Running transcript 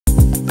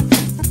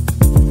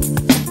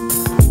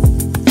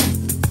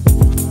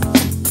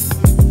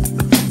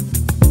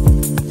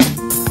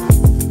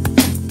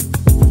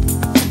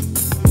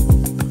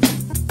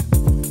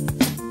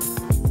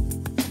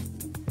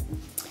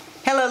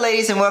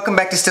ladies, and welcome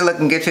back to Still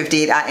Looking Good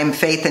 58. I am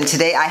Faith, and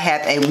today I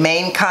have a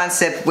main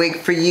concept wig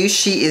for you.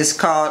 She is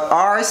called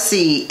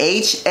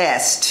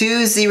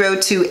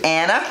RCHS202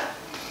 Anna,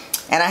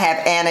 and I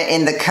have Anna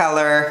in the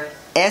color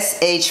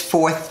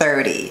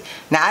SH430.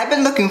 Now, I've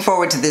been looking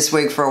forward to this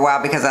wig for a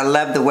while because I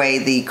love the way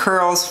the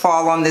curls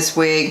fall on this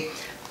wig.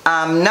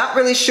 I'm not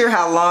really sure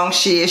how long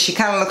she is. She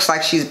kind of looks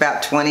like she's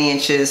about 20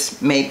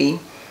 inches, maybe.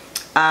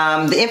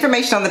 The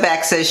information on the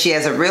back says she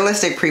has a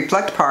realistic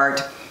pre-plucked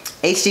part,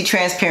 HD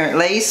transparent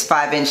lace,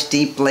 5-inch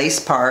deep lace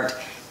part,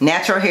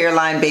 natural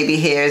hairline, baby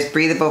hairs,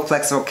 breathable,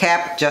 flexible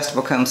cap,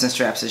 adjustable combs and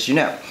straps, as you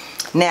know.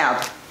 Now,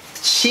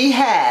 she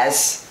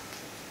has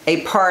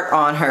a part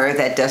on her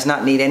that does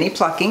not need any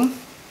plucking.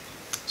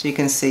 So you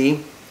can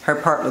see her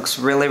part looks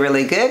really,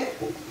 really good.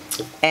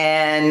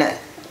 And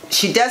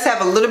she does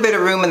have a little bit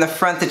of room in the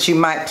front that you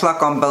might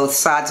pluck on both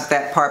sides of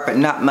that part, but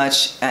not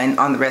much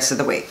on the rest of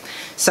the wig.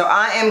 So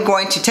I am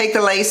going to take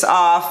the lace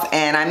off,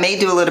 and I may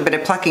do a little bit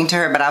of plucking to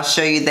her, but I'll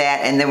show you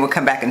that, and then we'll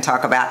come back and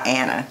talk about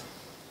Anna.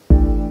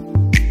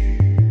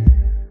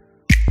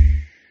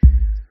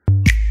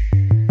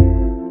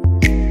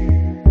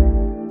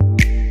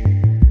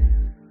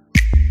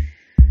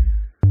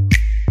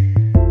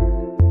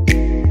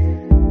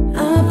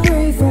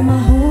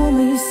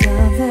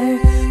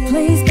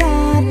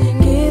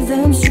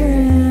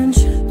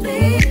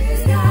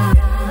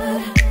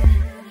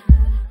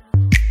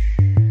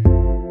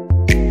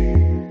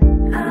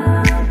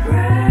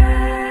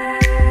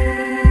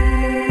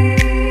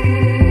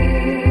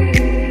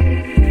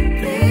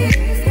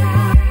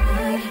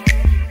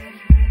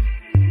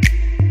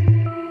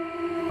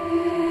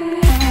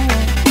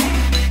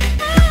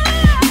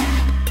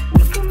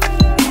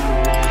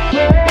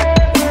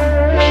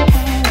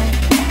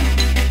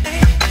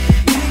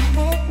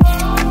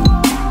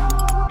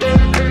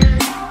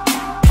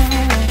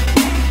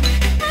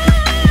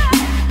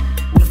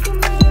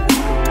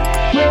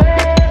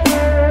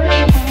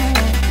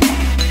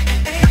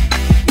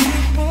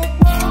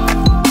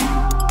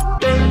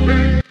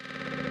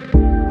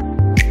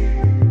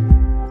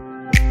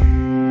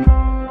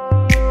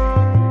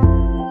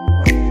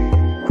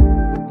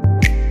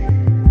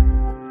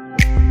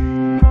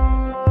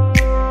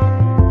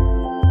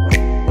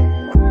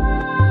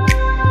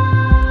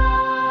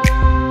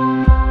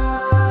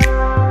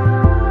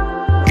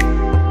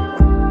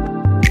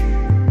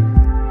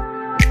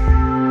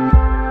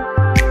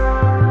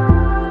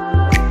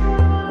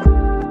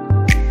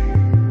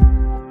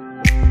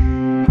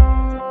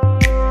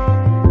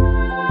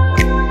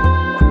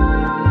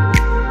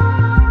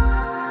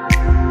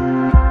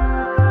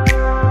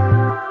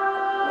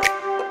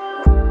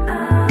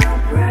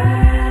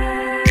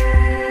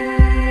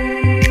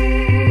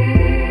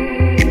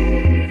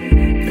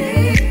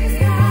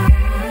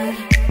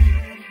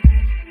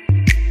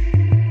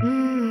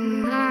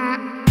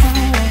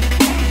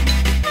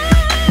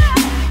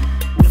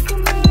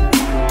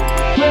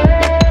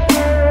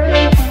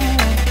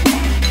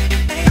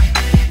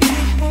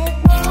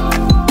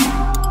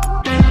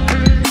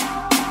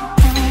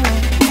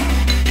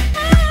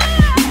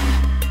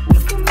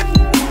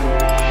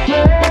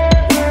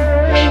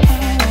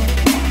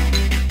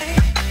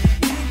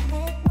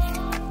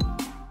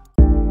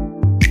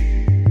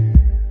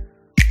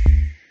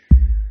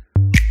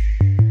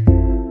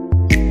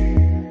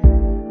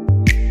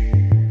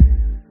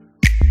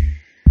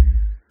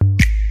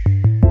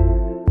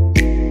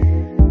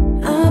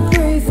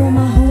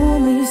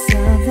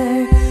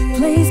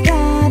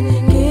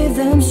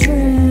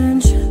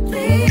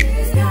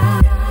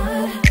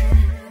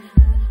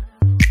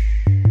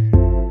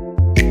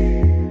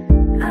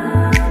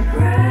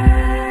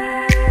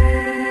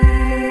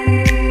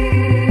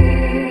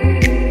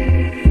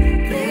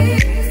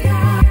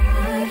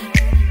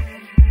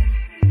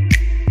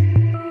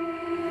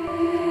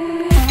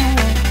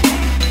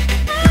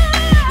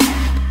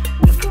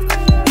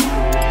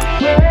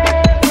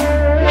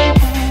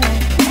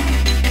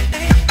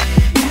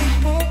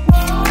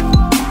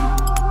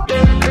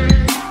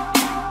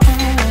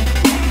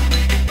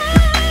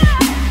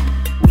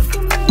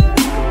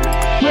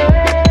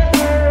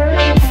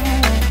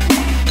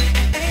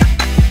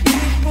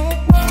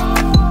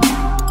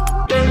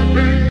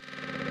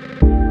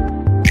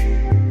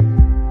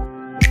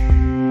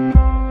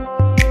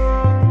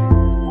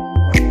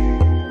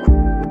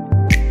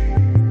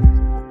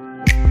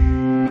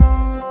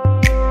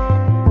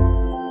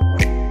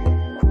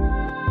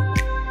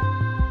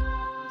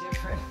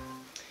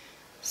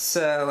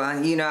 So,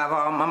 you know,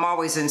 I'm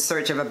always in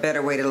search of a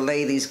better way to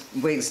lay these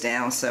wigs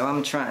down, so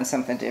I'm trying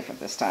something different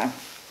this time.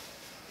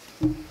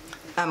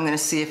 I'm going to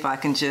see if I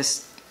can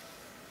just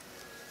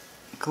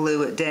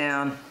glue it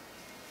down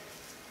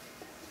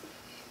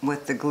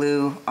with the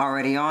glue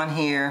already on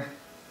here,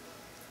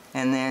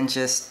 and then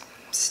just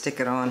stick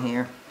it on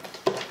here.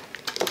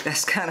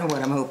 That's kind of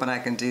what I'm hoping I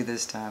can do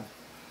this time.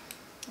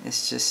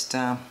 It's just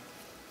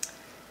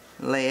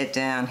lay it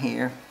down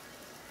here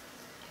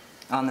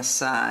on the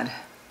side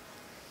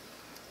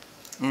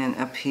and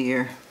up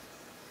here.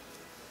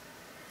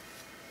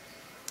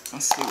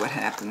 Let's see what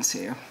happens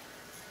here.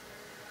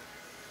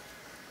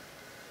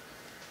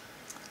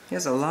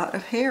 There's a lot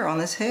of hair on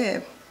this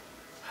head,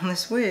 on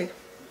this wig.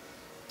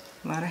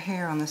 A lot of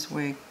hair on this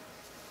wig.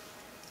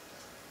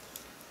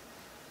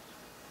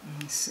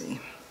 Let me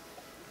see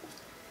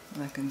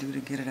what I can do to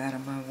get it out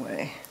of my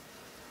way.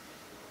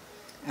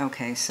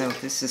 Okay, so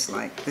this is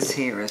like, this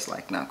hair is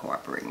like not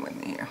cooperating with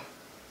me here.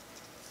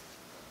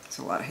 It's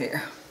a lot of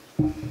hair.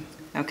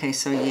 Okay,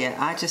 so yeah,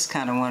 I just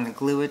kind of wanted to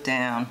glue it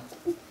down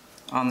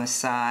on the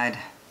side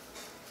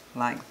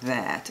like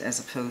that, as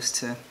opposed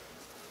to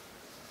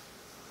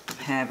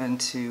having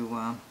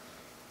to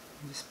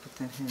just put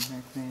that hair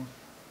back there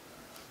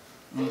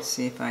and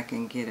see if I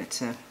can get it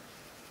to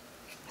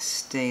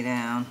stay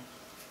down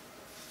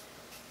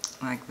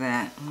like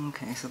that.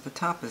 Okay, so the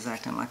top is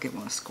acting like it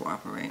wants to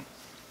cooperate.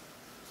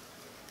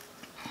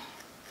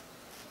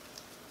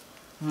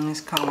 And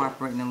it's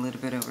cooperating a little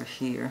bit over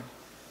here.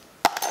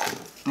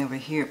 Over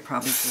here it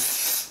probably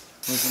just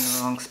was in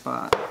the wrong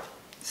spot.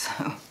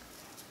 So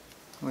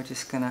we're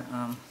just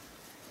gonna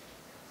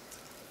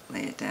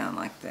lay it down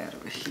like that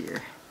over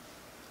here.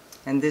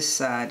 And this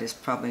side is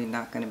probably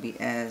not going to be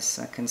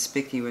as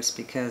conspicuous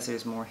because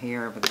there's more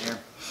hair over there.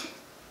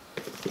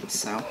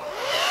 So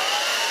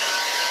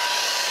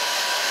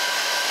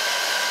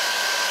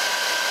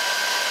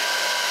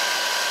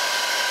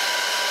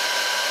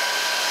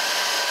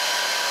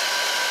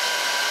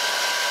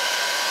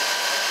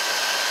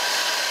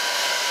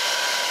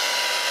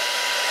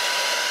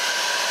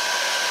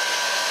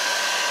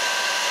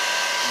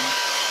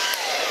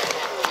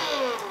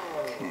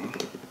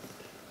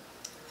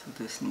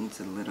this needs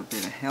a little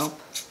bit of help.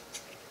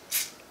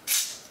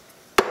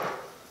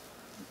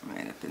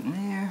 Right up in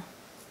there.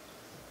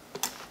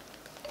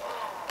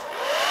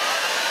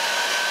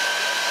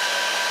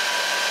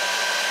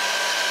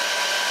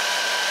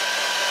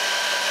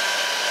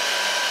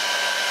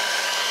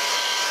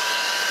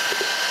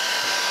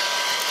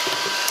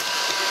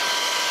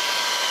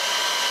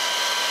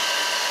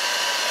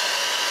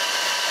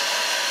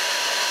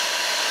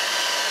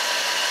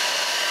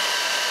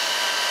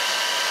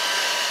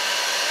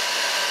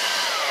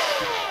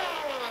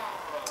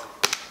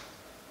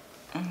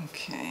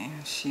 Okay,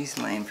 she's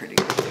laying pretty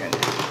good there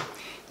now.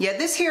 Yeah,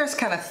 this hair is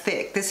kind of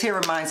thick. This hair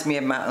reminds me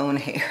of my own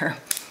hair.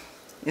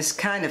 It's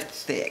kind of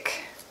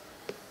thick.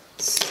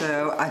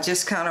 So I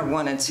just kind of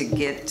wanted to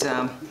get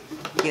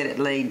it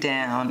laid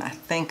down. I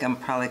think I'm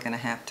probably going to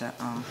have to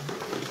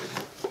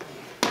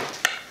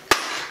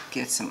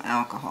get some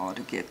alcohol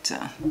to get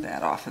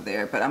that off of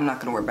there, but I'm not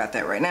going to worry about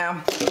that right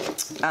now.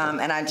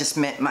 And I just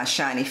meant my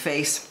shiny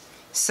face.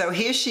 So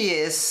here she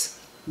is.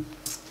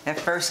 At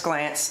first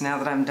glance, now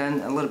that I'm done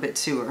a little bit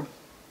to her,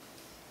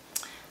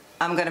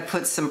 I'm going to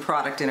put some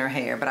product in her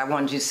hair, but I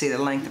wanted you to see the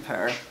length of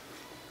her.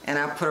 And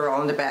I'll put her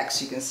all in the back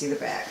so you can see the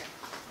back.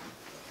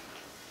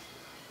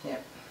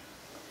 Yep.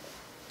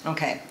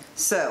 Okay,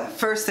 so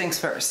first things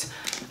first.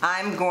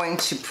 I'm going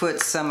to put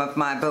some of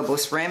my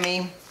Bobos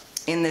Remy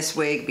in this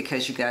wig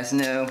because you guys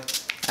know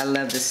I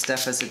love this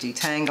stuff as a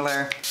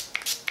detangler.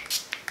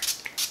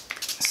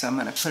 So I'm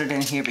going to put it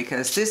in here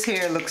because this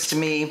hair looks to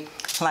me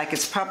like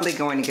it's probably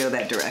going to go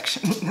that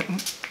direction.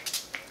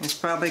 It's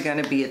probably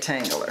going to be a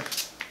tangler.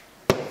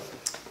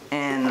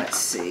 And let's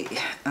see.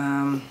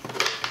 I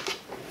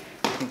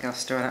think I'll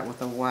start out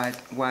with a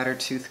wider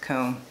tooth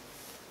comb.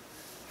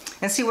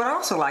 And see, what I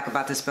also like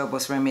about this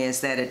Bobos Remy is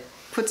that it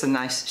puts a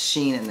nice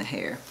sheen in the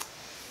hair.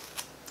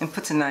 It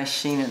puts a nice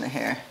sheen in the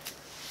hair.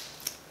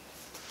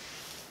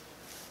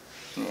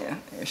 Yeah,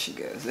 there she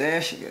goes.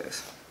 There she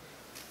goes.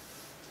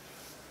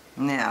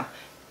 Now,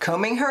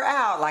 combing her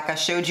out, like I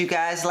showed you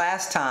guys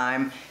last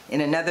time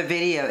in another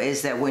video,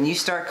 is that when you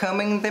start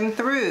combing them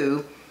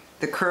through,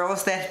 the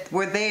curls that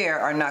were there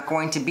are not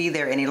going to be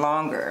there any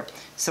longer.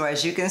 So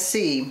as you can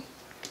see,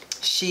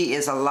 she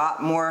is a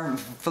lot more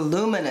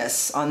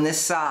voluminous on this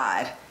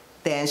side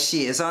than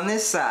she is on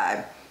this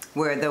side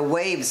where the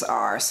waves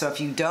are. So if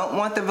you don't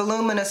want the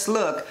voluminous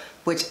look,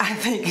 which I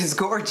think is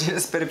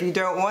gorgeous, but if you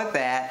don't want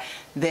that,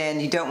 then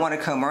you don't want to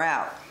comb her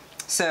out.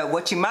 So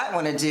what you might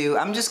want to do,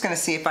 I'm just going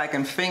to see if I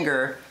can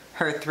finger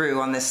her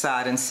through on this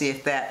side and see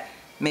if that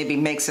maybe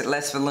makes it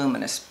less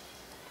voluminous.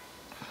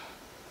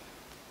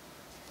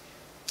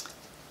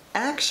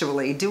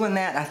 Actually, doing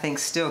that I think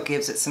still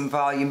gives it some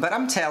volume, but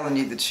I'm telling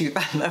you the truth,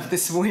 I love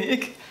this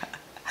wig.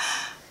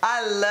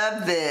 I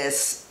love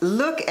this.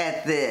 Look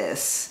at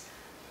this.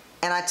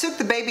 And I took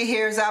the baby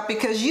hairs out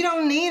because you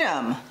don't need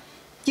them.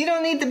 You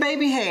don't need the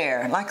baby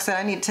hair. Like I said,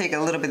 I need to take a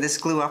little bit of this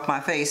glue off my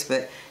face,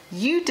 but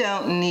you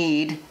don't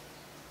need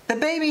the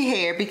baby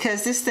hair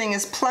because this thing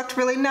is plucked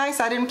really nice.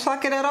 I didn't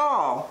pluck it at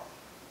all.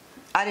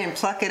 I didn't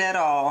pluck it at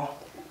all.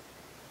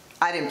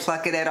 I didn't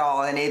pluck it at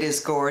all, and it is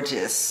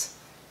gorgeous.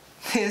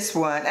 This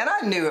one, and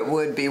I knew it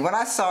would be. When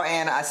I saw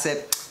Anna, I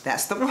said,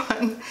 that's the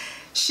one.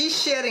 She's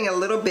shedding a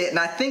little bit, and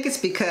I think it's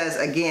because,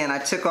 again, I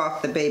took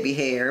off the baby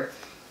hair,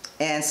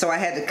 and so I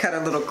had to cut a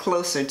little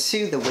closer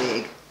to the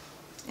wig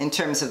in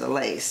terms of the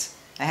lace.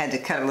 I had to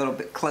cut a little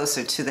bit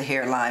closer to the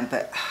hairline,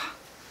 but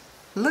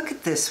look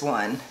at this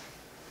one.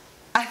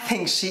 I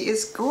think she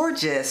is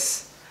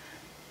gorgeous.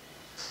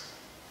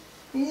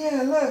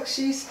 Yeah, look,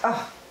 she's,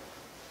 oh.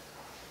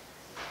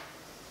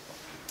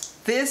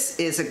 This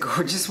is a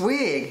gorgeous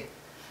wig.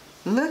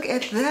 Look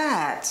at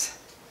that.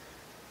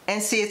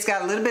 And see, it's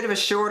got a little bit of a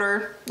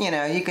shorter, you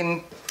know, you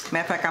can, matter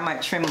of fact, I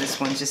might trim this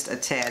one just a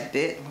tad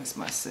bit. Where's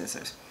my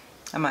scissors?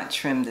 I might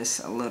trim this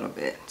a little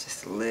bit,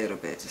 just a little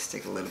bit, just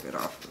take a little bit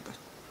off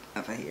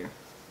of here.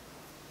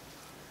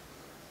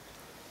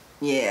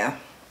 Yeah.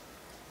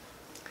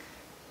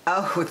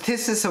 Oh,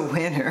 this is a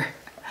winner.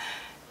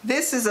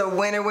 This is a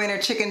winner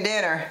chicken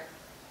dinner.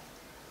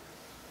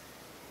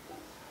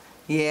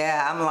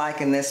 Yeah, I'm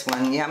liking this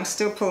one. Yeah, I'm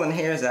still pulling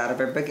hairs out of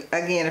her. But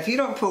again, if you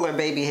don't pull her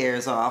baby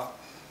hairs off,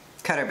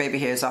 cut her baby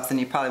hairs off, then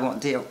you probably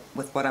won't deal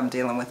with what I'm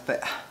dealing with.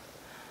 But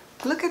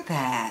look at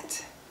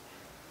that.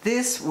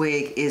 This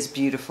wig is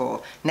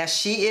beautiful. Now,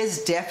 she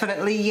is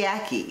definitely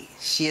yucky.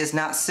 She is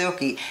not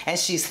silky. And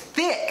she's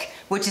thick,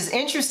 which is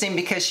interesting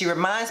because she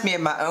reminds me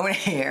of my own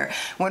hair.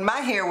 When my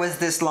hair was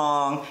this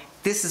long,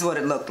 this is what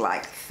it looked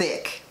like.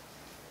 Thick.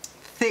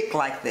 Thick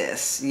like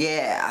this.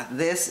 Yeah,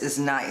 this is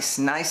nice.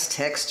 Nice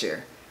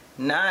texture.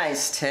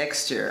 Nice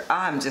texture.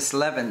 I'm just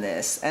loving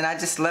this. And I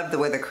just love the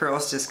way the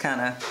curls just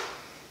kind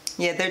of,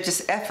 yeah, they're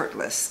just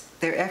effortless.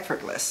 They're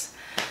effortless.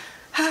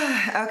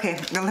 Okay,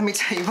 now let me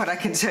tell you what I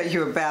can tell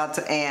you about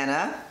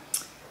Anna.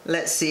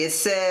 Let's see, it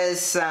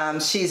says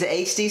she's an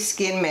HD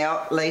skin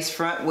melt lace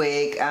front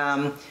wig,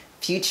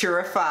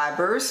 Futura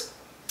fibers,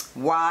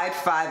 wide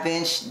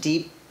 5-inch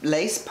deep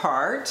lace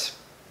part.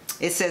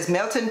 It says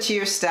melt into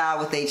your style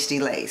with HD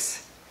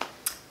lace.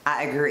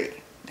 I agree.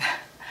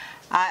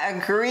 I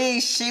agree,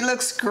 she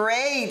looks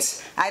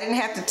great. I didn't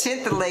have to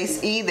tint the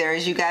lace either.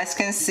 As you guys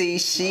can see,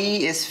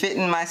 she is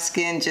fitting my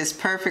skin just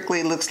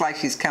perfectly. Looks like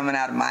she's coming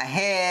out of my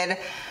head.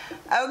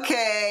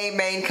 Okay,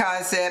 main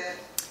concept,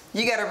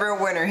 you got a real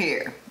winner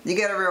here. You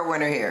got a real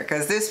winner here,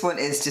 because this one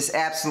is just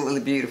absolutely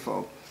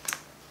beautiful.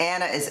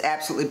 Anna is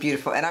absolutely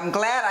beautiful, and I'm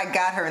glad I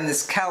got her in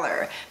this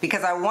color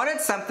because I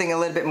wanted something a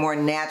little bit more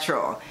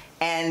natural.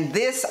 And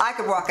this, I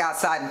could walk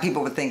outside and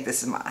people would think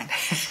this is mine.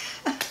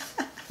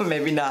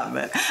 Maybe not,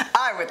 but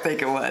I would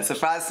think it was.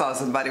 If I saw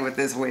somebody with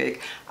this wig,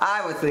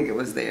 I would think it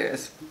was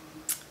theirs.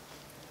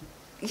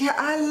 Yeah,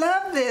 I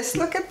love this.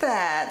 Look at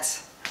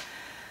that.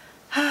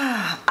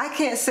 I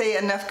can't say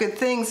enough good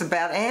things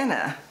about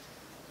Anna.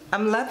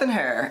 I'm loving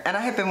her, and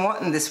I have been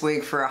wanting this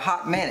wig for a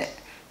hot minute.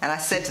 And I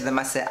said to them,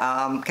 I said,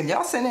 can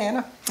y'all send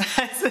Anna?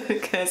 I said,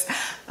 because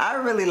I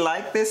really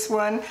like this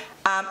one.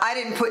 I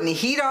didn't put any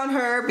heat on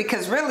her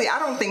because really, I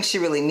don't think she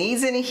really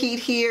needs any heat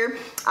here.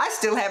 I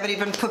still haven't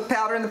even put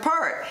powder in the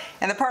part.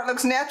 And the part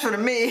looks natural to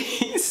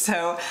me.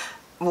 So,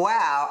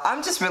 wow,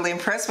 I'm just really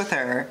impressed with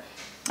her.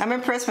 I'm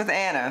impressed with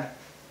Anna.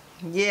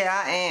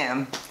 Yeah, I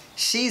am.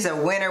 She's a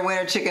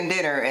winner chicken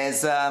dinner,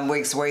 as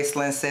Wigs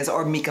Wasteland says,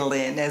 or Mika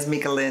Lynn, as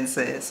Mika Lynn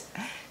says.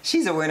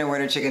 She's a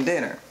winner chicken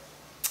dinner.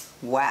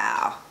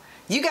 Wow.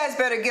 You guys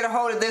better get a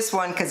hold of this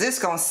one because it's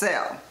going to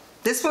sell.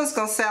 This one's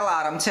going to sell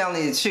out, I'm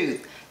telling you the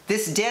truth.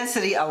 This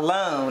density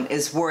alone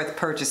is worth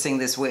purchasing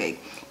this wig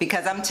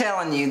because I'm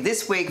telling you,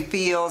 this wig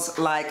feels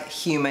like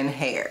human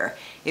hair.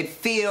 It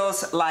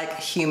feels like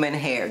human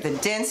hair. The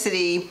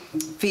density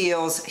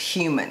feels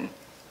human.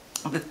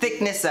 The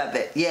thickness of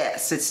it,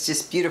 yes, it's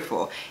just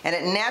beautiful. And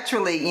it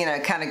naturally, you know,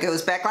 kind of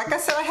goes back. Like I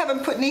said, I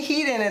haven't put any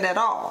heat in it at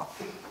all.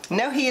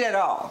 No heat at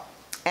all.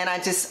 And I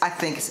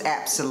think it's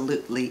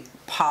absolutely,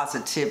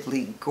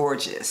 positively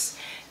gorgeous.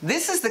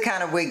 This is the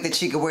kind of wig that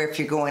you can wear if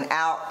you're going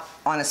out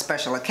on a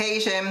special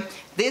occasion.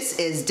 This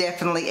is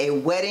definitely a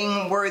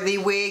wedding-worthy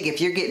wig. If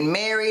you're getting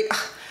married,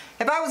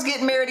 if I was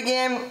getting married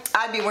again,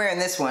 I'd be wearing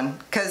this one.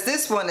 Because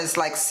this one is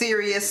like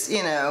serious,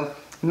 you know,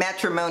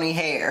 matrimony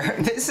hair.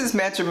 This is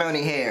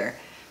matrimony hair.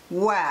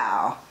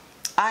 Wow.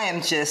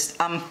 I'm just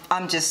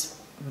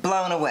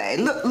blown away.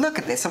 Look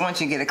at this. I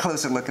want you to get a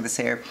closer look at this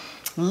hair.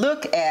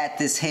 Look at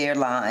this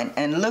hairline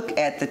and look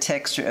at the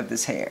texture of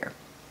this hair.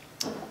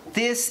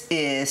 This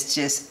is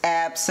just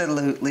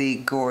absolutely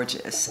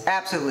gorgeous.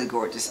 Absolutely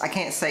gorgeous. I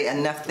can't say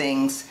enough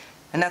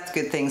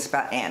good things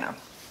about Anna.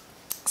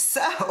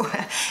 So,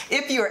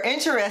 if you are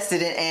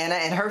interested in Anna,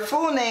 and her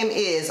full name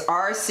is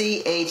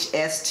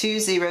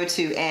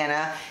RCHS202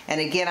 Anna, and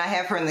again, I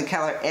have her in the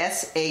color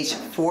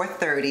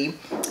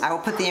SH430. I will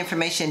put the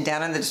information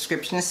down in the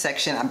description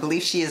section. I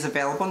believe she is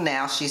available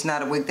now. She's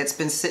not a wig that's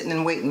been sitting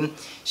and waiting.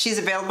 She's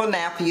available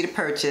now for you to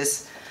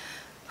purchase.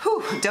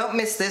 Whew, don't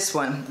miss this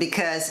one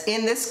because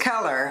in this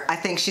color, I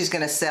think she's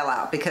going to sell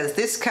out because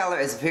this color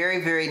is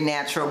very, very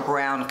natural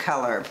brown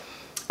color.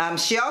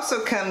 She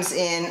also comes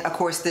in, of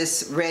course,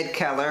 this red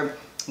color,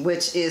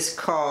 which is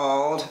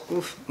called,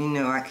 oof, you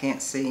know, I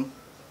can't see.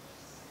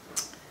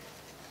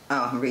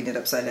 Oh, I'm reading it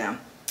upside down.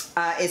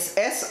 It's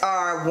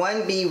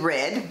SR1B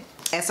Red.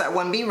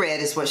 SR1B Red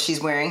is what she's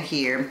wearing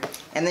here.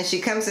 And then she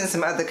comes in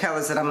some other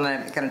colors that I'm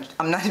not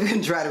even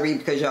going to try to read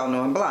because y'all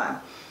know I'm blind.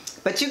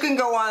 But you can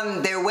go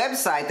on their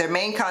website, their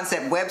main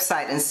concept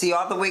website, and see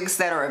all the wigs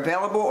that are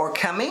available or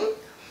coming.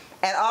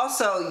 And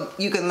also,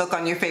 you can look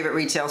on your favorite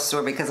retail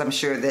store because I'm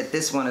sure that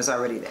this one is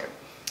already there.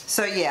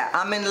 So yeah,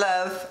 I'm in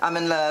love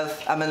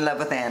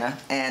with Anna.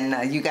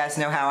 And you guys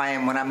know how I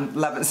am when I'm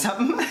loving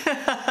something.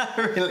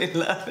 I really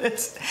love it.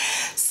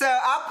 So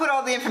I'll put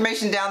all the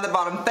information down the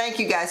bottom. Thank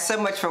you guys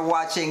so much for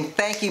watching.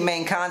 Thank you,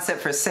 Main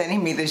Concept, for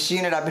sending me this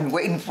unit. I've been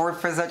waiting for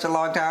such a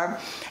long time.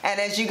 And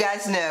as you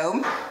guys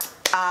know,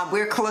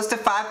 we're close to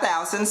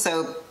 5,000,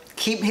 so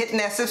keep hitting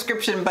that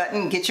subscription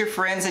button. Get your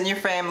friends and your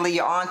family,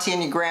 your auntie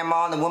and your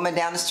grandma and the woman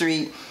down the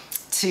street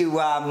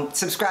to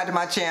subscribe to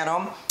my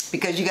channel,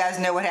 because you guys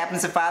know what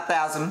happens at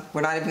 5,000.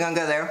 We're not even gonna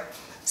go there.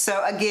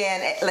 So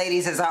again,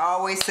 ladies, as I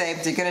always say,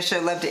 if you're gonna show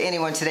love to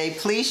anyone today,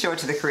 please show it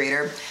to the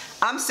creator.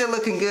 I'm still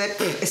looking good,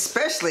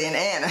 especially in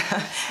Anna,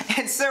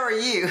 and so are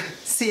you.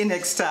 See you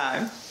next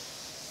time.